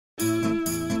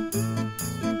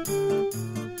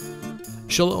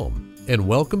Shalom, and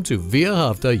welcome to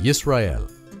V'ahavta Yisrael,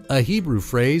 a Hebrew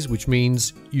phrase which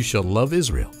means, you shall love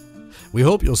Israel. We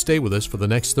hope you'll stay with us for the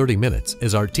next 30 minutes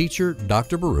as our teacher,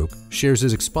 Dr. Baruch, shares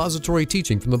his expository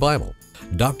teaching from the Bible.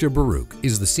 Dr. Baruch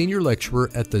is the senior lecturer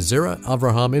at the Zera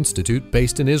Avraham Institute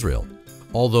based in Israel.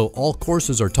 Although all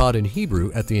courses are taught in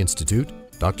Hebrew at the Institute,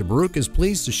 Dr. Baruch is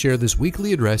pleased to share this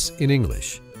weekly address in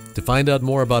English. To find out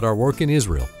more about our work in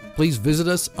Israel, please visit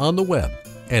us on the web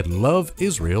at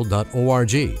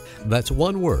LoveIsrael.org. That's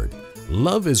one word,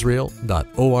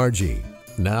 LoveIsrael.org.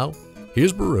 Now,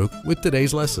 here's Baruch with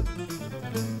today's lesson.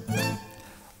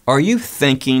 Are you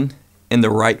thinking in the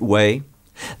right way?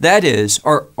 That is,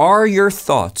 are your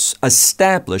thoughts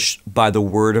established by the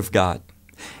Word of God?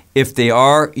 If they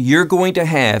are, you're going to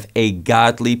have a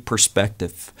godly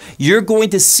perspective. You're going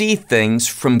to see things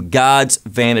from God's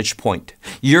vantage point.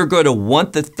 You're going to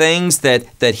want the things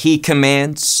that He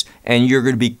commands, and you're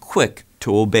going to be quick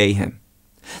to obey Him.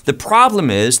 The problem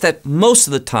is that most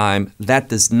of the time, that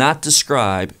does not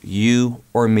describe you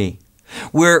or me.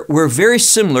 We're very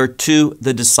similar to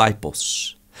the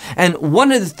disciples. And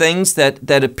one of the things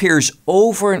that appears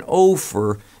over and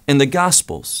over in the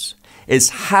Gospels is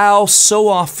how so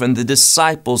often the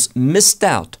disciples missed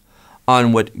out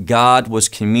on what God was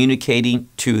communicating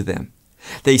to them.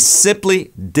 They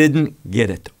simply didn't get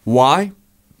it. Why?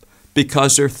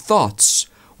 Because their thoughts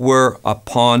were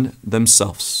upon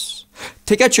themselves.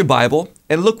 Take out your Bible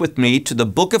and look with me to the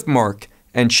book of Mark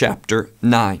and chapter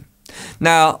 9.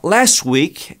 Now, last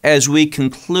week, as we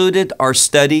concluded our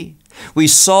study, we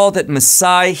saw that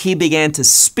Messiah, He began to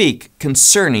speak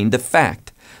concerning the fact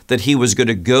that He was going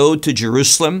to go to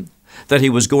Jerusalem, that He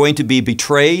was going to be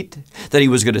betrayed, that He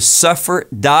was going to suffer,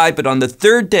 die, but on the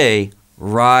third day,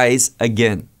 rise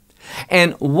again.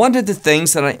 And one of the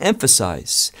things that I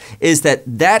emphasize is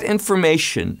that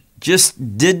information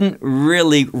just didn't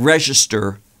really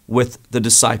register with the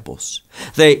disciples.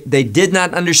 They did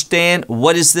not understand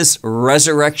what is this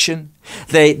resurrection.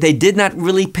 They did not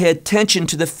really pay attention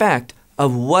to the fact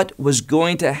of what was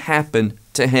going to happen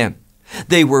to Him.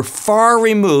 They were far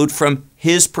removed from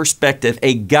His perspective,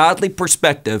 a godly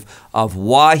perspective of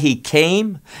why He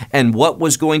came and what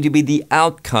was going to be the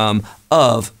outcome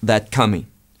of that coming.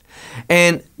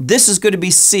 And this is going to be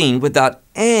seen without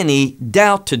any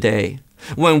doubt today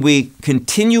when we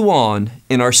continue on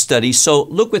in our study. So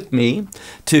look with me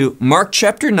to Mark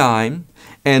chapter 9,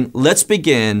 and let's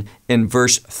begin in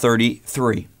verse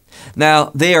 33.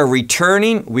 Now, they are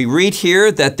returning. We read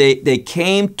here that they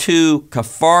came to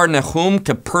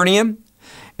Capernaum,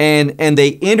 and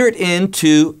they entered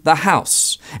into the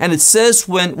house. And it says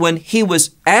when He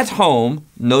was at home,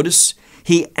 notice,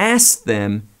 He asked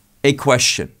them a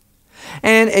question.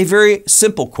 And a very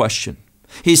simple question.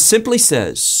 He simply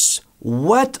says,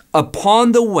 "What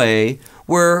upon the way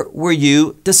were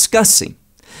you discussing?"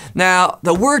 Now,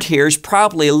 the word here is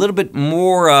probably a little bit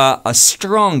more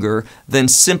stronger than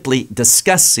simply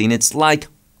discussing. It's like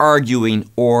arguing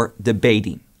or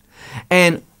debating.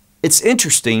 And it's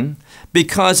interesting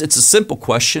because it's a simple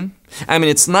question. I mean,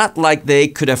 it's not like they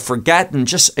could have forgotten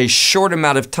just a short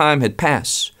amount of time had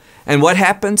passed. And what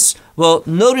happens? Well,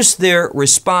 notice their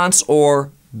response,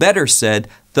 or better said,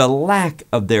 the lack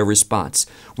of their response.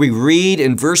 We read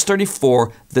in verse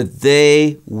 34 that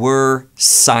they were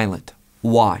silent.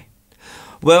 Why?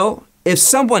 Well, if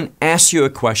someone asks you a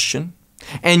question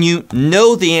and you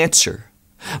know the answer,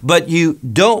 but you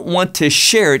don't want to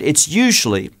share it, it's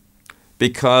usually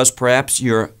because perhaps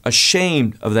you're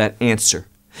ashamed of that answer.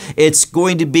 It's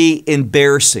going to be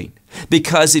embarrassing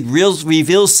because it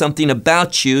reveals something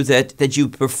about you that you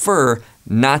prefer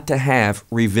not to have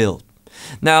revealed.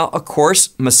 Now, of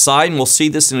course, Messiah, and we'll see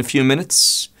this in a few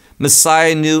minutes,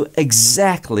 Messiah knew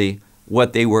exactly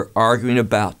what they were arguing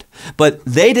about. But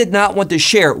they did not want to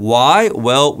share. Why?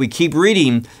 Well, we keep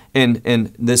reading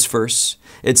in this verse.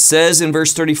 It says in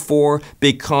verse 34,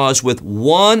 because with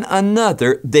one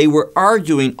another they were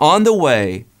arguing on the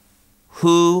way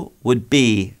who would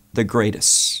be the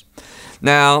greatest.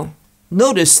 Now,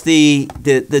 notice the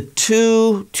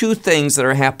two things that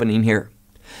are happening here.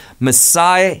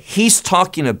 Messiah, He's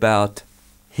talking about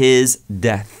His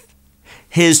death,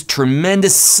 His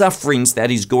tremendous sufferings that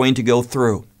He's going to go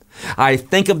through. I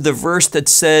think of the verse that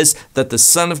says that the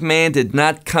Son of Man did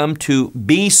not come to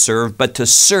be served, but to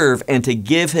serve and to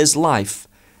give His life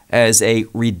as a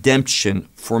redemption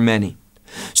for many.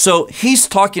 So He's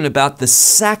talking about the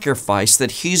sacrifice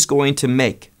that He's going to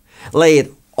make. Lay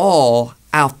it all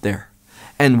out there.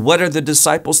 And what are the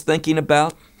disciples thinking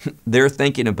about? They're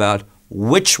thinking about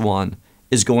which one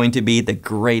is going to be the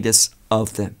greatest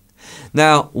of them.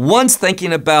 Now, one's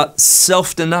thinking about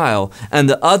self-denial, and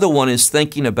the other one is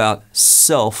thinking about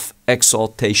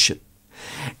self-exaltation.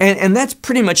 And that's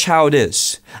pretty much how it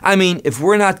is. I mean, if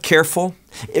we're not careful,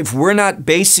 if we're not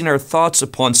basing our thoughts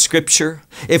upon Scripture,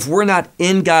 if we're not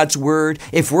in God's Word,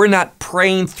 if we're not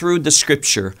praying through the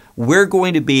Scripture, we're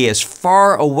going to be as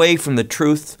far away from the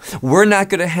truth. We're not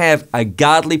going to have a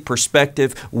godly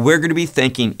perspective. We're going to be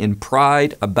thinking in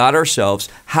pride about ourselves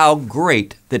how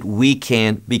great that we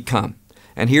can become.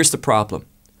 And here's the problem.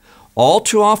 All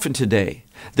too often today,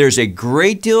 there's a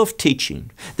great deal of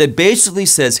teaching that basically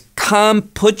says, come,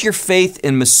 put your faith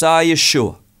in Messiah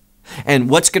Yeshua. And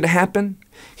what's going to happen?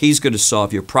 He's going to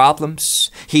solve your problems.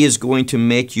 He is going to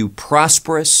make you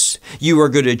prosperous. You are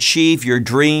going to achieve your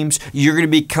dreams. You're going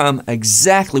to become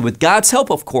exactly, with God's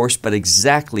help, of course, but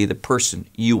exactly the person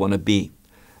you want to be.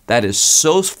 That is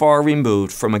so far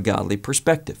removed from a godly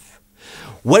perspective.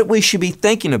 What we should be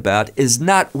thinking about is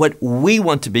not what we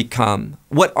want to become,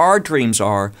 what our dreams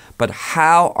are, but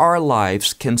how our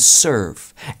lives can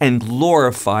serve and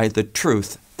glorify the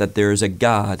truth that there is a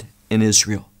God in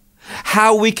Israel.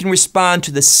 How we can respond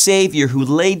to the Savior who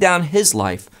laid down His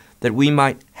life that we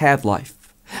might have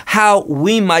life. How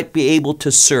we might be able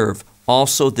to serve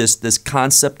also this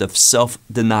concept of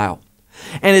self-denial.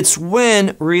 And it's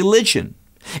when religion,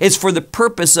 it's for the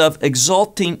purpose of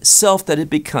exalting self that it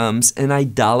becomes an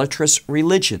idolatrous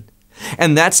religion.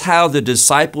 And that's how the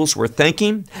disciples were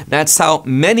thinking. That's how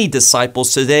many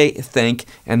disciples today think.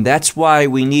 And that's why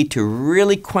we need to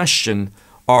really question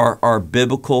our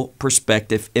biblical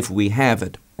perspective, if we have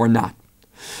it or not.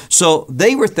 So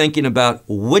they were thinking about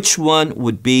which one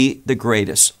would be the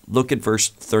greatest. Look at verse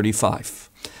 35.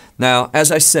 Now,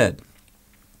 as I said,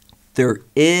 there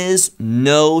is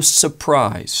no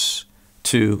surprise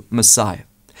to Messiah.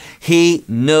 He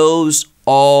knows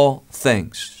all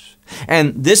things.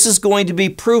 And this is going to be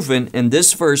proven in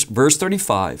this verse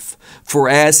 35. For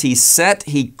as he sat,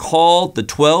 he called the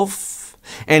 12,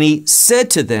 and he said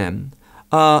to them,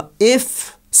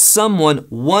 if someone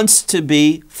wants to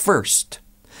be first.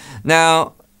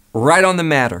 Now, right on the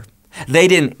matter. They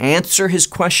didn't answer his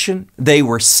question. They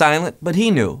were silent, but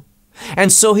he knew.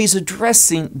 And so he's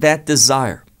addressing that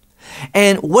desire.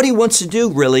 And what he wants to do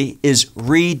really is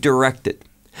redirect it.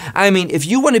 I mean, if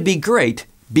you want to be great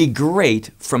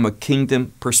from a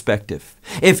kingdom perspective.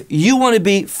 If you want to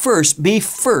be first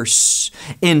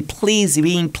in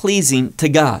being pleasing to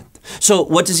God. So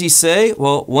what does he say?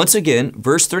 Well, once again,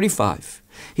 verse 35,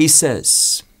 he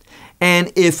says,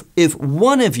 and if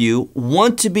one of you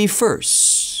want to be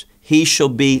first, he shall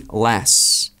be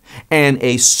last and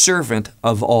a servant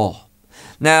of all.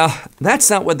 Now, that's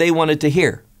not what they wanted to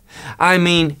hear. I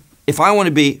mean, if I want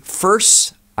to be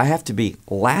first, I have to be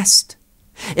last.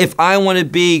 If I want to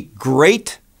be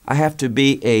great, I have to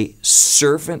be a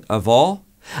servant of all.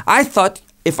 I thought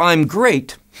if I'm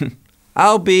great,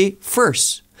 I'll be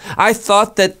first. I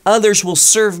thought that others will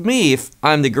serve me if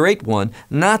I'm the great one,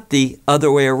 not the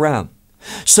other way around.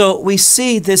 So we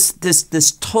see this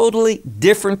totally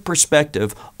different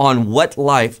perspective on what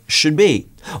life should be,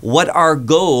 what our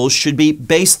goals should be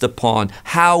based upon,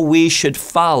 how we should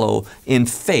follow in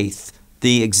faith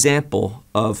the example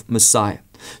of Messiah.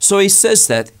 So he says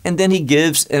that, and then he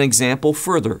gives an example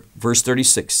further, verse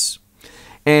 36.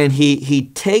 And he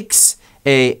takes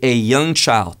a young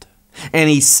child, and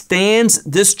he stands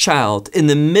this child in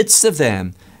the midst of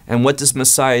them. And what does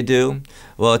Messiah do?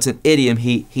 Well, it's an idiom.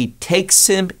 He takes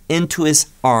him into his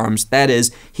arms. That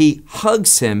is, he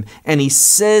hugs him and he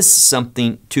says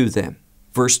something to them.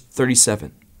 Verse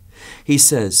 37. He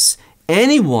says,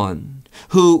 anyone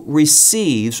who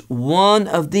receives one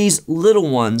of these little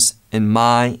ones in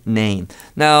my name.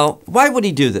 Now, why would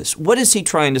he do this? What is he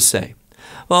trying to say?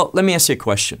 Well, let me ask you a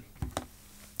question.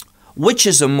 Which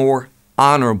is a more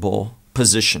honorable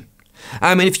position?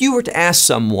 I mean, if you were to ask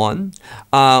someone,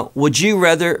 would you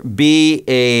rather be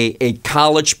a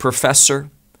college professor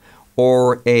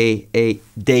or a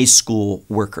day school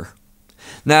worker?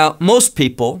 Now, most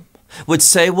people would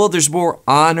say, well, there's more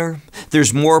honor,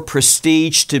 there's more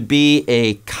prestige to be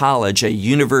a college, a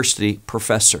university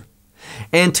professor.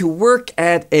 And to work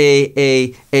at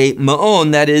a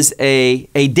ma'on, that is a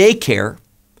daycare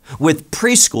with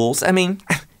preschools, I mean,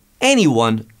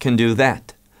 anyone can do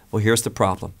that. Well, here's the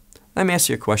problem. Let me ask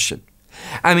you a question.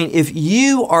 I mean, if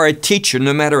you are a teacher,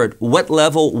 no matter at what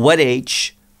level, what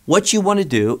age, what you want to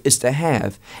do is to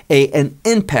have an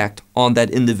impact on that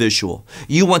individual.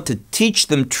 You want to teach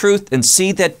them truth and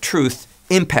see that truth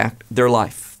impact their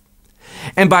life.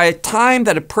 And by the time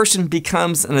that a person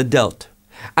becomes an adult,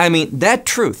 I mean, that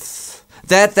truth,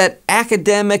 that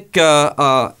academic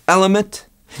element,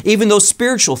 even those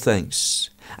spiritual things,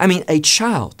 I mean, a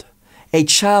child,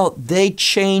 they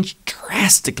change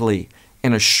drastically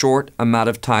in a short amount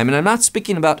of time. And I'm not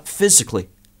speaking about physically.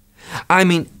 I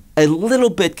mean, a little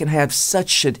bit can have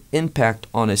such an impact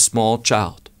on a small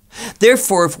child.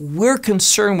 Therefore, if we're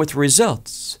concerned with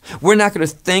results, we're not going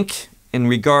to think in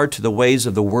regard to the ways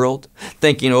of the world,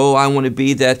 thinking, oh, I want to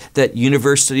be that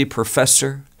university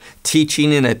professor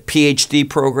teaching in a PhD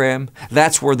program.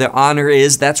 That's where the honor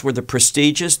is. That's where the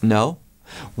prestige is. No.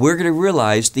 We're going to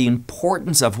realize the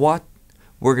importance of what?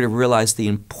 We're going to realize the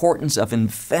importance of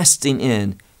investing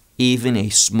in even a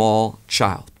small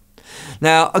child.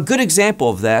 Now, a good example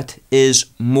of that is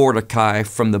Mordecai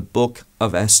from the book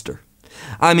of Esther.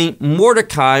 I mean,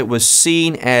 Mordecai was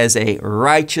seen as a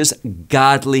righteous,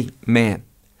 godly man.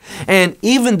 And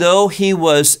even though he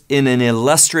was in an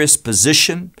illustrious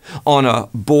position on a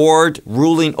board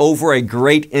ruling over a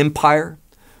great empire,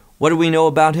 what do we know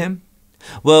about him?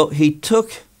 Well, he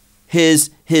took his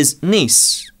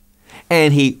niece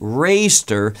and he raised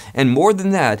her, and more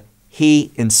than that,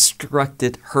 he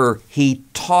instructed her. He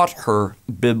taught her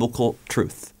biblical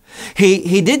truth.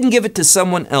 He didn't give it to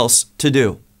someone else to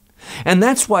do. And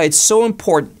that's why it's so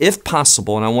important, if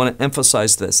possible, and I want to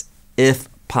emphasize this, if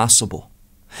possible,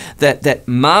 that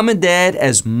mom and dad,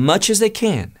 as much as they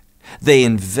can, they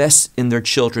invest in their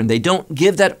children. They don't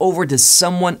give that over to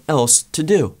someone else to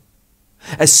do,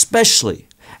 especially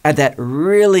at that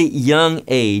really young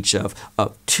age of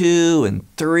 2 and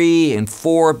 3 and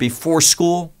 4 before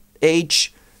school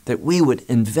age, that we would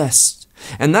invest.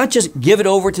 And not just give it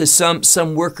over to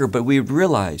some worker, but we would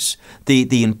realize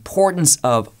the importance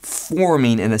of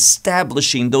forming and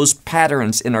establishing those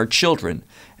patterns in our children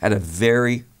at a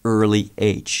very early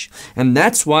age. And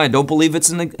that's why I don't believe it's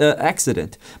an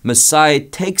accident. Messiah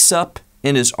takes up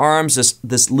in his arms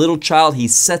this little child. He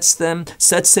sets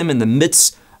him in the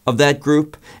midst of that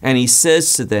group, and he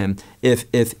says to them,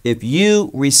 if you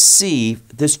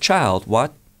receive this child,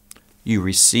 what? You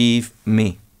receive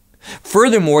me.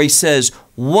 Furthermore, he says,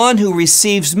 one who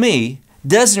receives me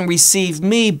doesn't receive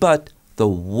me, but the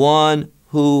one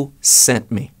who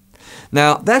sent me.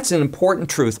 Now, that's an important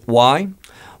truth. Why?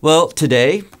 Well,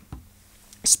 today,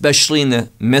 especially in the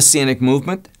Messianic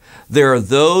movement, there are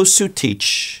those who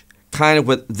teach kind of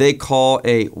what they call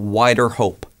a wider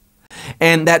hope.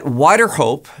 And that wider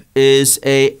hope is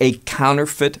a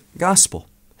counterfeit gospel.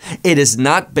 It is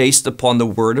not based upon the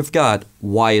Word of God.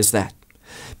 Why is that?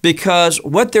 Because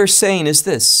what they're saying is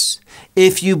this: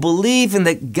 if you believe in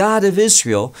the God of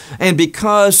Israel, and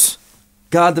because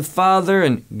God the Father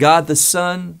and God the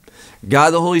Son, God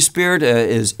the Holy Spirit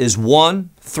is one,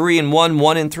 3 in 1,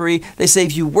 1 in 3, they say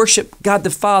if you worship God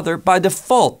the Father, by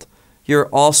default, you're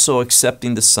also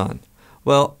accepting the Son.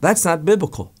 Well, that's not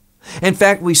biblical. In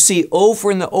fact, we see over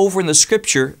and over in the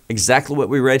Scripture exactly what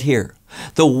we read here.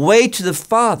 The way to the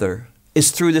Father is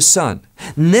through the Son.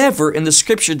 Never in the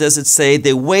Scripture does it say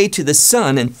the way to the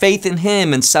Son and faith in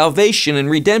Him and salvation and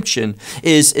redemption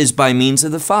is by means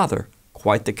of the Father.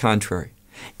 Quite the contrary.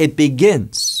 It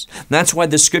begins. That's why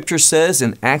the Scripture says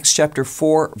in Acts chapter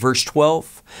 4, verse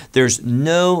 12, there's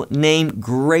no name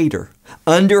greater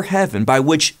under heaven by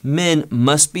which men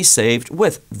must be saved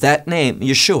with that name,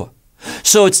 Yeshua.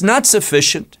 So it's not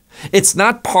sufficient. It's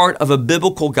not part of a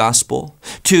biblical gospel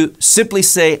to simply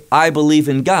say, I believe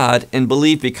in God, and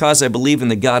believe because I believe in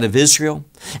the God of Israel,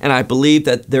 and I believe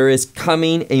that there is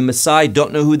coming a Messiah,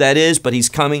 don't know who that is, but He's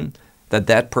coming,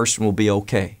 that person will be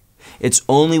okay. It's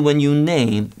only when you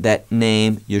name that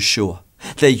name Yeshua,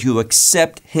 that you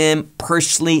accept Him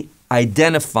personally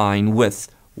identifying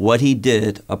with what He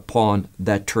did upon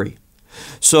that tree.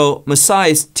 So Messiah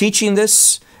is teaching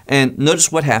this, and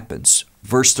notice what happens.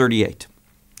 Verse 38.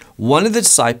 One of the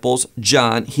disciples,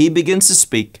 John, he begins to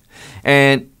speak,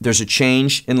 and there's a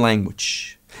change in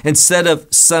language. Instead of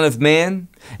Son of Man,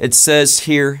 it says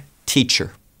here,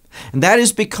 teacher. And that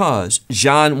is because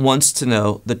John wants to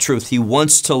know the truth. He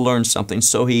wants to learn something,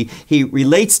 so he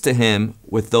relates to him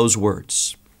with those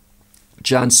words.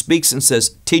 John speaks and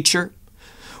says, teacher,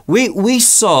 we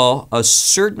saw a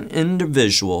certain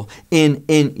individual in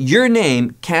your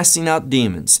name casting out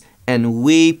demons, and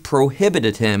we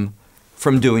prohibited him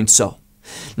from doing so.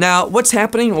 Now, what's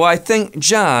happening? Well, I think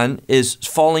John is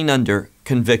falling under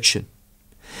conviction.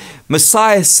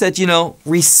 Messiah said,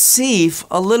 receive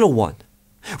a little one.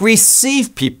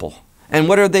 Receive people. And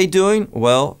what are they doing?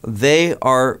 Well, they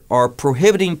are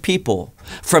prohibiting people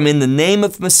from, in the name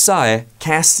of Messiah,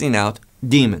 casting out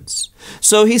demons.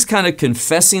 So he's kind of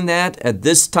confessing that at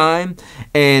this time.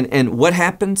 And what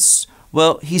happens?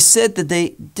 Well, he said that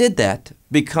they did that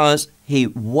because he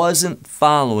wasn't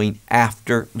following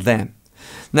after them.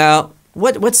 Now,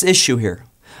 what's the issue here?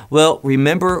 Well,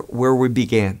 remember where we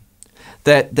began.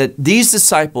 That these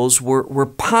disciples were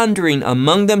pondering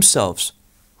among themselves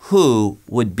who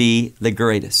would be the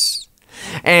greatest.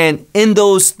 And in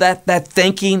that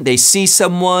thinking, they see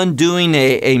someone doing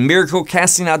a miracle,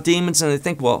 casting out demons, and they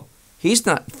think, well, he's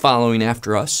not following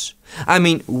after us. I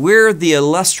mean, we're the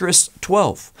illustrious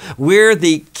 12. We're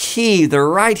the key, the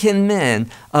right-hand man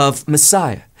of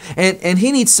Messiah. And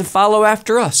he needs to follow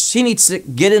after us. He needs to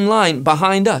get in line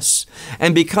behind us.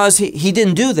 And because he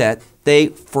didn't do that, they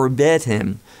forbade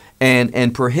him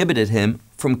and prohibited him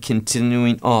from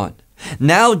continuing on.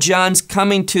 Now John's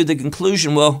coming to the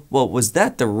conclusion, well, was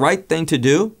that the right thing to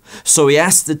do? So he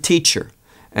asked the teacher.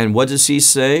 And what does he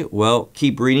say? Well,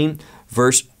 keep reading,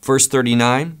 verse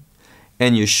 39.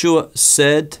 And Yeshua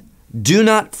said, do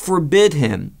not forbid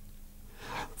him,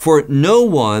 for no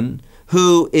one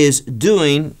who is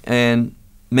doing, and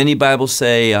many Bibles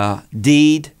say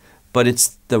deed, but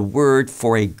it's the word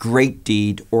for a great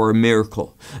deed or a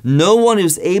miracle. No one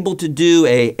who's able to do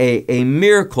a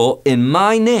miracle in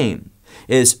my name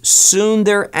is soon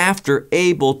thereafter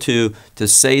able to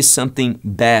say something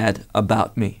bad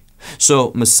about me.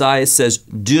 So Messiah says,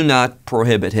 do not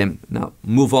prohibit him. Now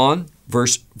move on,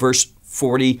 verse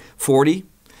 40.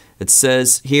 It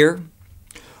says here,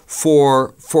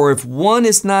 For if one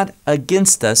is not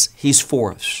against us, he's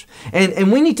for us.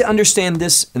 And we need to understand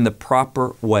this in the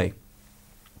proper way.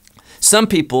 Some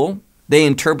people, they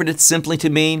interpret it simply to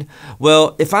mean,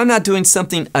 well, if I'm not doing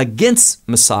something against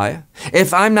Messiah,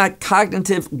 if I'm not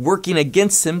cognitive working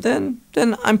against him, then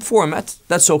I'm for him.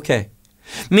 That's okay.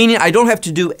 Meaning I don't have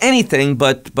to do anything,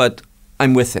 but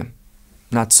I'm with him.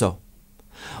 Not so.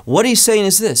 What he's saying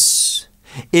is this: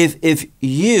 if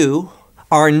you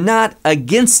are not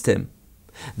against him,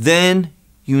 then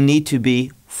you need to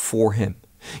be for him.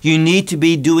 You need to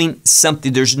be doing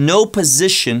something. There's no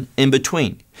position in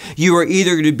between. You are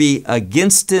either going to be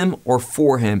against him or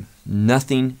for him,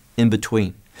 nothing in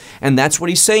between. And that's what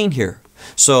he's saying here.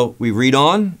 So we read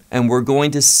on, and we're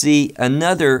going to see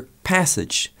another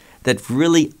passage that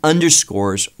really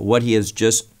underscores what he has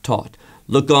just taught.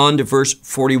 Look on to verse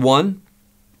 41.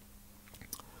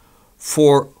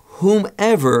 For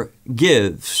whomever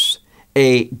gives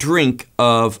a drink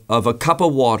of a cup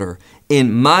of water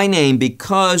in my name,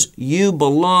 because you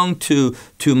belong to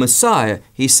Messiah,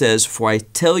 he says, for I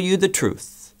tell you the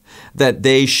truth, that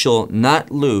they shall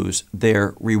not lose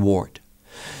their reward.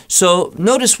 So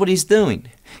notice what he's doing.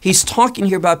 He's talking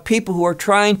here about people who are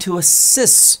trying to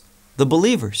assist the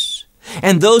believers.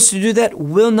 And those who do that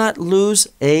will not lose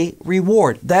a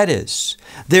reward. That is,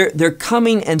 they're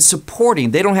coming and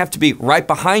supporting. They don't have to be right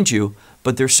behind you,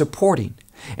 but they're supporting.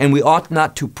 And we ought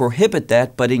not to prohibit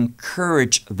that, but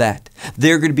encourage that.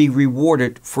 They're going to be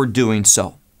rewarded for doing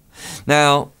so.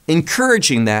 Now,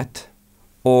 encouraging that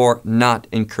or not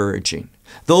encouraging,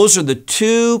 those are the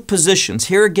two positions.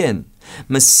 Here again,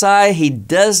 Messiah, he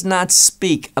does not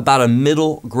speak about a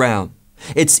middle ground.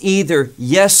 It's either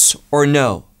yes or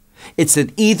no. It's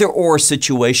an either-or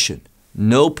situation.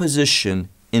 No position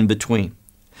in between.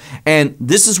 And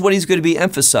this is what he's going to be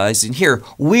emphasizing here.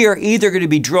 We are either going to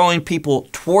be drawing people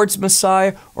towards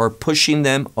Messiah or pushing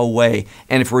them away.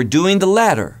 And if we're doing the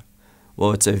latter,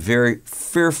 well, it's a very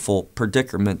fearful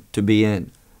predicament to be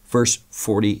in. Verse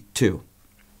 42.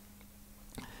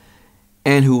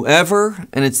 And whoever,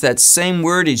 and it's that same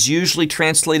word, is usually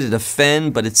translated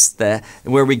offend, but it's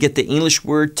where we get the English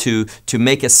word to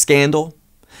make a scandal.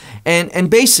 And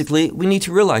basically, we need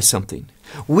to realize something.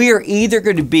 We are either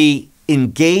going to be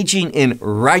engaging in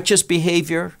righteous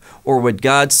behavior or what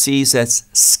God sees as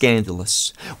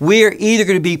scandalous. We are either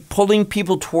going to be pulling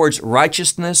people towards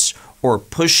righteousness or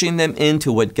pushing them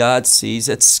into what God sees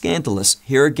as scandalous.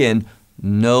 Here again,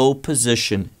 no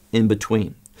position in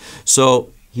between.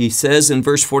 So he says in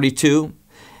verse 42,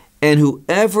 and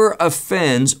whoever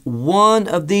offends one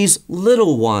of these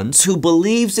little ones who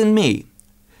believes in me,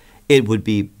 it would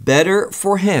be better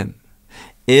for him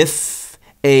if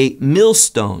a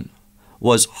millstone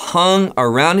was hung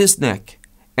around his neck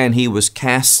and he was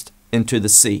cast into the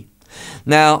sea.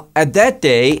 Now, at that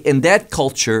day, in that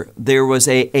culture, there was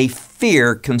a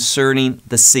fear concerning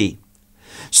the sea.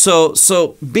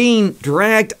 So being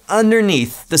dragged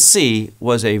underneath the sea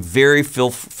was a very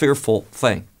fearful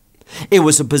thing. It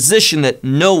was a position that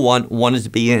no one wanted to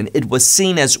be in. It was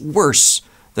seen as worse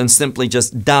than simply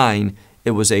just dying.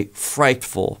 It was a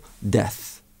frightful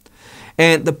death.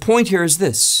 And the point here is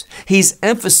this. He's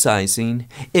emphasizing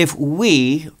if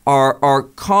we are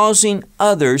causing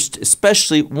others,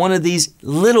 especially one of these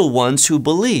little ones who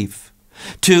believe,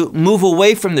 to move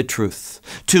away from the truth,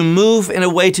 to move in a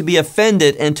way to be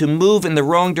offended and to move in the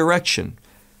wrong direction,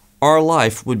 our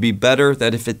life would be better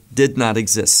than if it did not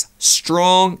exist.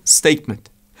 Strong statement.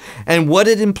 And what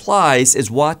it implies is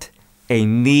what? A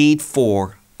need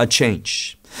for a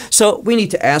change. So we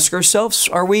need to ask ourselves,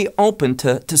 are we open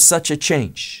to such a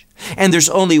change? And there's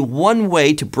only one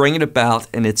way to bring it about,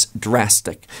 and it's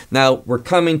drastic. Now, we're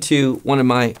coming to one of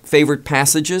my favorite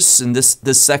passages in this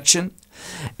section,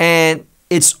 and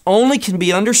it's only can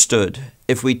be understood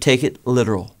if we take it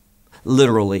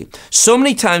literally. So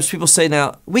many times people say,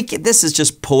 now, this is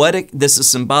just poetic, this is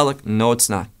symbolic. No, it's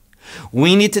not.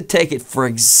 We need to take it for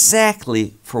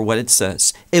exactly for what it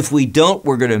says. If we don't,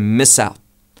 we're going to miss out.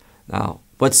 Now,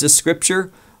 what's this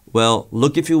scripture? Well,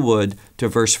 look, if you would, to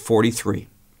verse 43.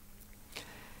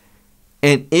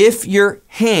 And if your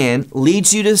hand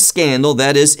leads you to scandal,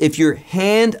 that is, if your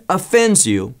hand offends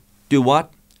you, do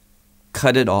what?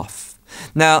 Cut it off.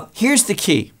 Now, here's the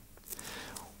key.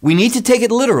 We need to take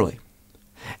it literally.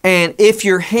 And if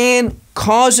your hand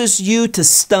causes you to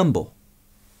stumble,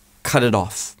 cut it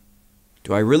off.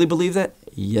 Do I really believe that?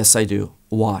 Yes, I do.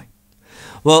 Why?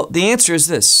 Well, the answer is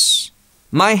this.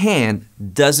 My hand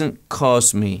doesn't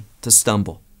cause me to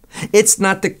stumble. It's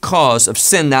not the cause of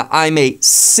sin. Now, I may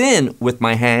sin with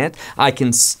my hand. I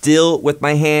can steal with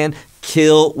my hand,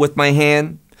 kill with my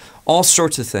hand, all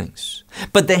sorts of things.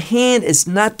 But the hand is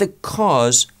not the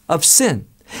cause of sin.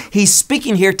 He's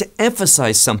speaking here to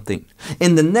emphasize something.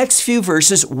 In the next few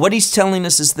verses, what he's telling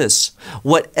us is this.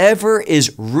 Whatever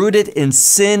is rooted in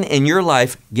sin in your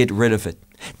life, get rid of it.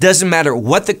 Doesn't matter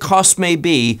what the cost may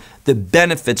be, the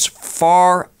benefits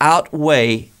far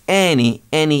outweigh any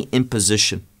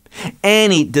imposition,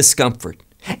 any discomfort,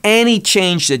 any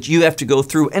change that you have to go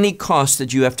through, any cost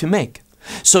that you have to make.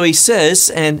 So he says,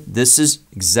 and this is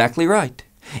exactly right.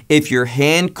 If your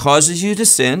hand causes you to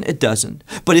sin, it doesn't.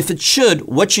 But if it should,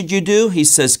 what should you do? He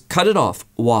says, cut it off.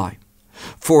 Why?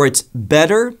 For it's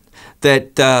better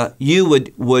that you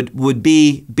would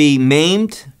be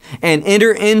maimed and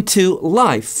enter into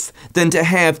life than to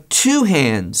have two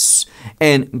hands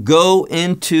and go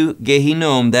into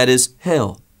Gehinnom, that is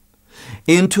hell,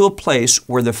 into a place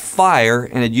where the fire,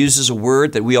 and it uses a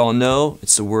word that we all know,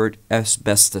 it's the word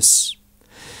asbestos.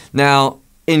 Now,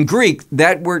 in Greek,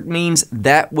 that word means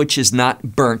that which is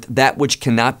not burnt, that which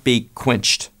cannot be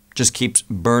quenched, just keeps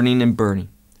burning and burning.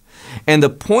 And the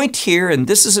point here, and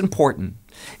this is important,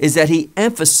 is that he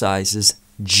emphasizes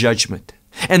judgment.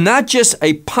 And not just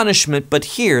a punishment, but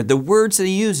here, the words that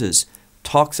he uses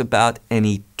talks about an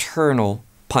eternal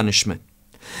punishment.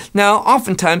 Now,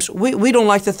 oftentimes, we don't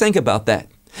like to think about that.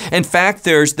 In fact,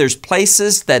 there's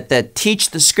places that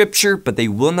teach the scripture, but they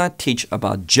will not teach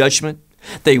about judgment.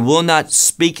 They will not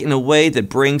speak in a way that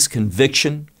brings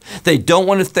conviction. They don't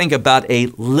want to think about a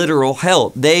literal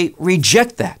hell. They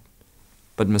reject that.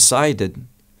 But Messiah didn't.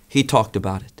 He talked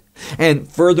about it. And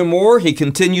furthermore, he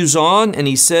continues on and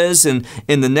he says in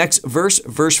the next verse,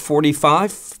 verse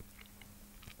 45,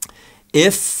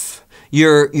 if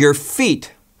your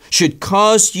feet should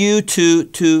cause you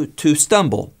to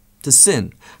stumble, to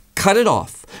sin, cut it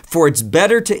off. For it's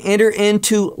better to enter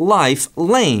into life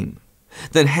lame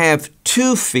than have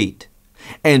 2 feet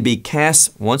and be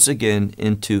cast once again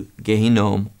into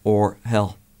Gehinnom or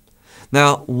hell.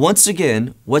 Now, once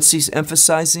again, what's he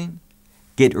emphasizing?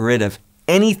 Get rid of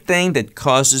anything that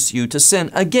causes you to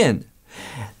sin. Again,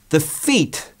 the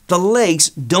feet, the legs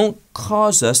don't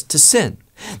cause us to sin.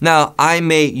 Now, I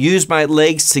may use my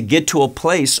legs to get to a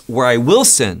place where I will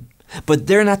sin, but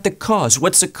they're not the cause.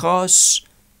 What's the cause?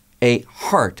 A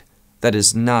heart that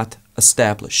is not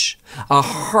established. A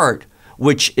heart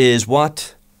which is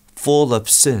what? Full of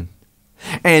sin.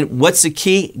 And what's the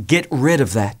key? Get rid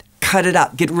of that. Cut it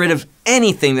out. Get rid of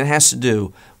anything that has to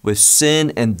do with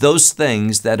sin and those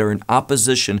things that are in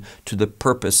opposition to the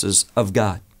purposes of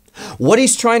God. What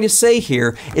he's trying to say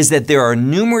here is that there are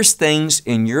numerous things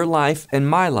in your life and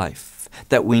my life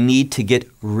that we need to get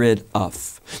rid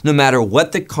of, no matter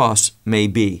what the cost may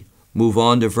be. Move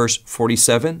on to verse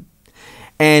 47.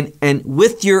 And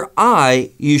with your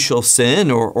eye you shall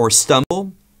sin or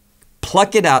stumble.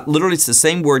 Pluck it out. Literally, it's the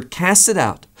same word. Cast it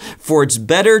out. For it's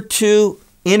better to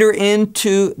enter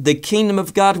into the kingdom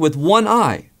of God with one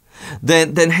eye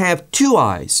than have 2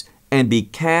 eyes and be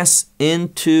cast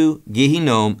into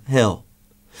Gehinnom, hell.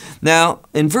 Now,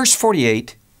 in verse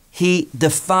 48, he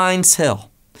defines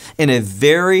hell in a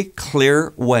very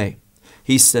clear way.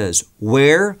 He says,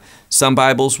 where, some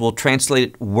Bibles will translate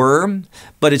it worm,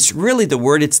 but it's really the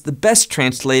word, it's the best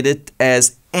translated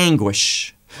as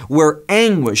anguish, where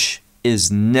anguish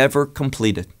is never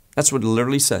completed. That's what it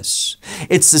literally says.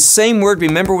 It's the same word.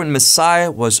 Remember when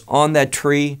Messiah was on that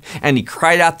tree and he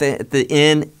cried out at the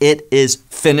end, it is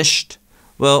finished?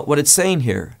 Well, what it's saying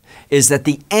here is that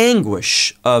the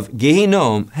anguish of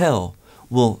Gehinnom, hell,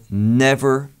 will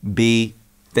never be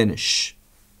finished.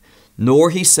 Nor,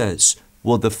 he says,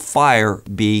 will the fire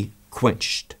be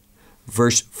quenched.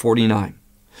 Verse 49.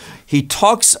 He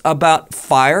talks about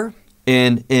fire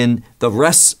in the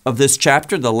rest of this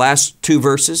chapter, the last 2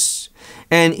 verses.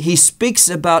 And he speaks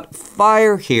about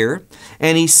fire here.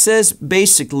 And he says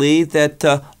basically that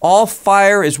all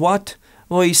fire is what?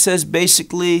 Well, he says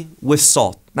basically with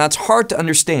salt. Now, it's hard to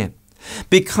understand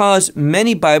because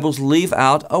many Bibles leave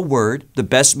out a word. The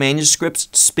best manuscripts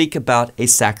speak about a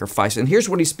sacrifice. And here's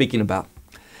what he's speaking about.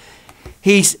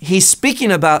 He's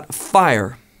speaking about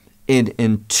fire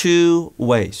in 2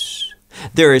 ways.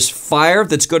 There is fire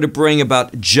that's going to bring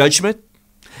about judgment,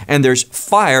 and there's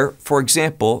fire, for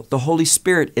example, the Holy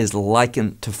Spirit is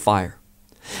likened to fire.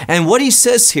 And what he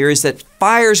says here is that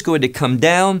fire is going to come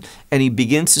down, and he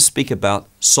begins to speak about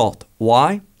salt.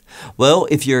 Why? Well,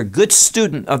 if you're a good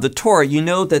student of the Torah, you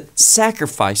know that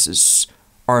sacrifices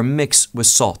are mixed with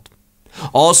salt.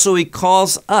 Also, he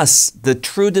calls us, the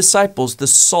true disciples, the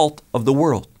salt of the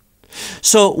world.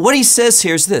 So what he says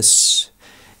here is this.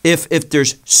 If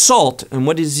there's salt, and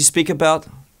what does he speak about?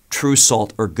 True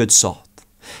salt or good salt.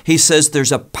 He says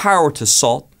there's a power to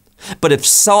salt, but if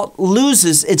salt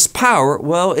loses its power,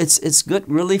 well, it's good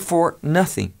really for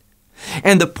nothing.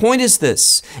 And the point is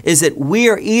this, is that we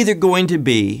are either going to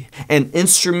be an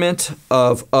instrument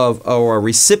of or a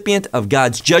recipient of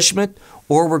God's judgment,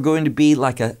 or we're going to be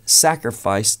like a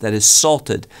sacrifice that is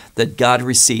salted, that God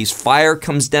receives. Fire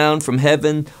comes down from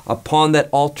heaven upon that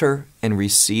altar and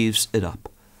receives it up.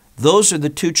 Those are the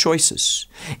 2 choices.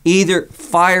 Either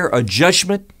fire of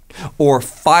judgment or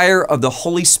fire of the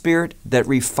Holy Spirit that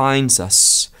refines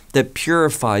us, that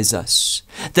purifies us,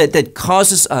 that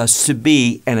causes us to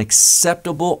be an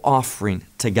acceptable offering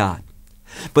to God.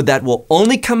 But that will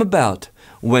only come about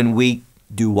when we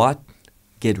do what?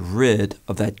 Get rid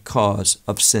of that cause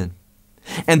of sin.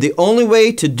 And the only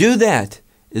way to do that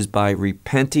is by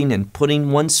repenting and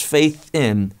putting one's faith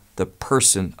in the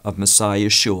person of Messiah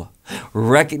Yeshua,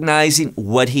 recognizing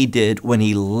what he did when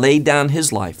he laid down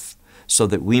his life so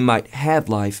that we might have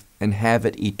life and have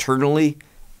it eternally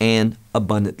and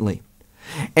abundantly.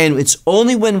 And it's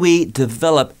only when we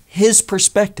develop his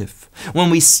perspective, when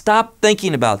we stop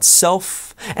thinking about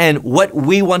self and what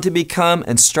we want to become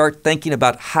and start thinking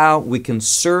about how we can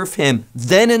serve him,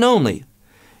 then and only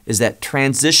is that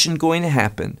transition going to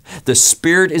happen. The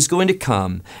Spirit is going to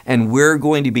come, and we're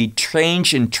going to be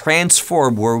changed and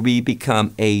transformed where we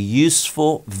become a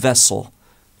useful vessel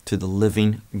to the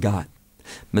living God.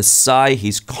 Messiah,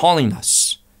 he's calling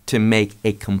us to make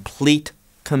a complete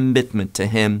commitment to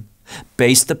him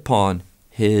based upon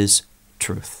his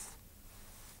truth.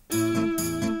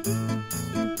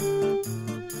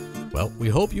 Well, we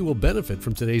hope you will benefit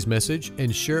from today's message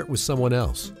and share it with someone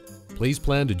else. Please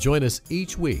plan to join us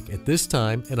each week at this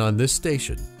time and on this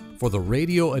station for the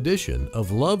radio edition of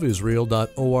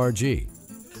LoveIsrael.org.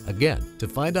 Again, to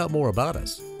find out more about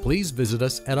us, please visit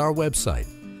us at our website,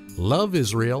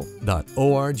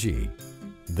 LoveIsrael.org.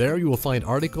 There you will find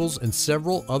articles and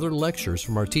several other lectures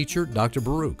from our teacher, Dr.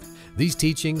 Baruch. These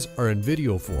teachings are in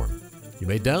video form. You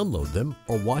may download them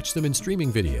or watch them in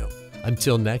streaming video.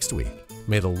 Until next week,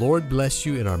 may the Lord bless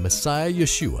you in our Messiah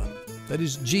Yeshua, that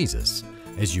is Jesus,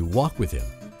 as you walk with him.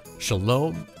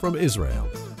 Shalom from Israel.